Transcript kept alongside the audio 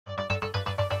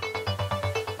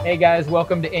Hey guys,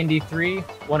 welcome to Indy 3,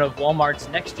 one of Walmart's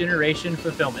next generation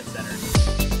fulfillment centers.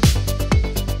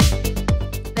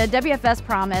 The WFS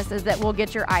Promise is that we'll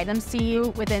get your items to you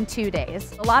within 2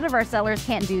 days. A lot of our sellers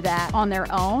can't do that on their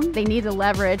own. They need to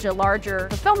leverage a larger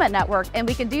fulfillment network, and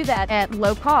we can do that at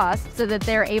low cost so that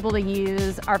they're able to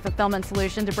use our fulfillment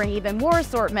solution to bring even more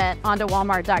assortment onto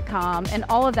Walmart.com, and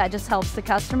all of that just helps the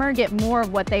customer get more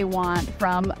of what they want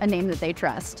from a name that they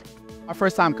trust. Our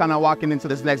first time kind of walking into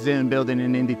this next gen building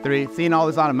in Indy 3, seeing all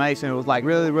this automation, it was like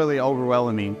really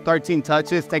overwhelming. 13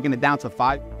 touches, taking it down to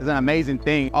 5 is an amazing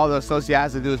thing. All the associate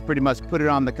has to do is pretty much put it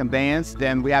on the conveyance.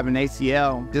 Then we have an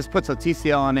ACL, just puts a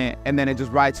TCL on it, and then it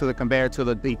just rides to the conveyor to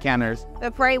the decanters.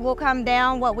 The freight will come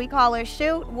down what we call a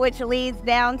chute, which leads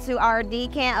down to our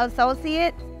decant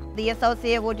associate. The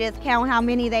associate will just count how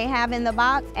many they have in the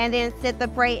box and then sit the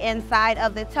freight inside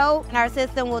of the tote. And our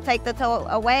system will take the tote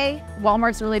away.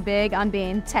 Walmart's really big on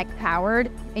being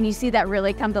tech-powered, and you see that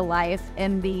really come to life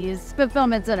in these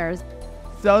fulfillment centers.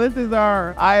 So this is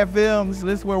our IFMS.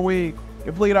 This is where we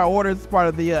complete our orders as part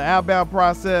of the outbound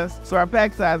process. So our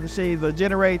pack size machines will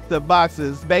generate the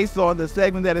boxes based on the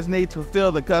segment that is needed to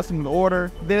fulfill the customer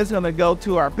order. Then it's going to go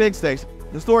to our pick station.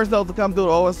 The storage notes will come through the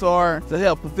OSR to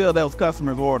help fulfill those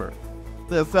customers' orders.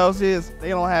 The associates, they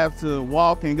don't have to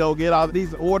walk and go get all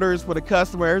these orders for the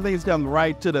customer. Everything's coming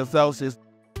right to the associates.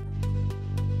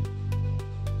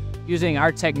 Using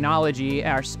our technology,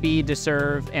 our speed to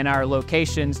serve, and our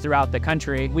locations throughout the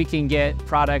country, we can get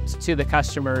products to the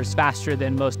customers faster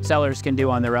than most sellers can do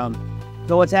on their own.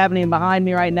 So what's happening behind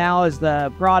me right now is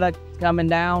the product coming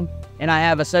down, and I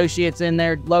have associates in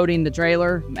there loading the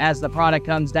trailer as the product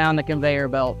comes down the conveyor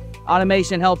belt.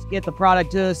 Automation helps get the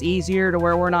product to us easier to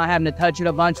where we're not having to touch it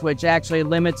a bunch, which actually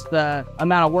limits the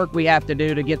amount of work we have to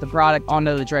do to get the product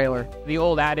onto the trailer. The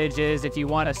old adage is if you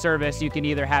want a service, you can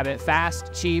either have it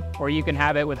fast, cheap, or you can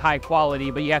have it with high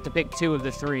quality, but you have to pick 2 of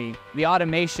the 3. The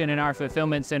automation in our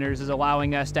fulfillment centers is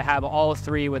allowing us to have all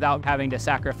 3 without having to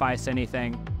sacrifice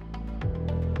anything.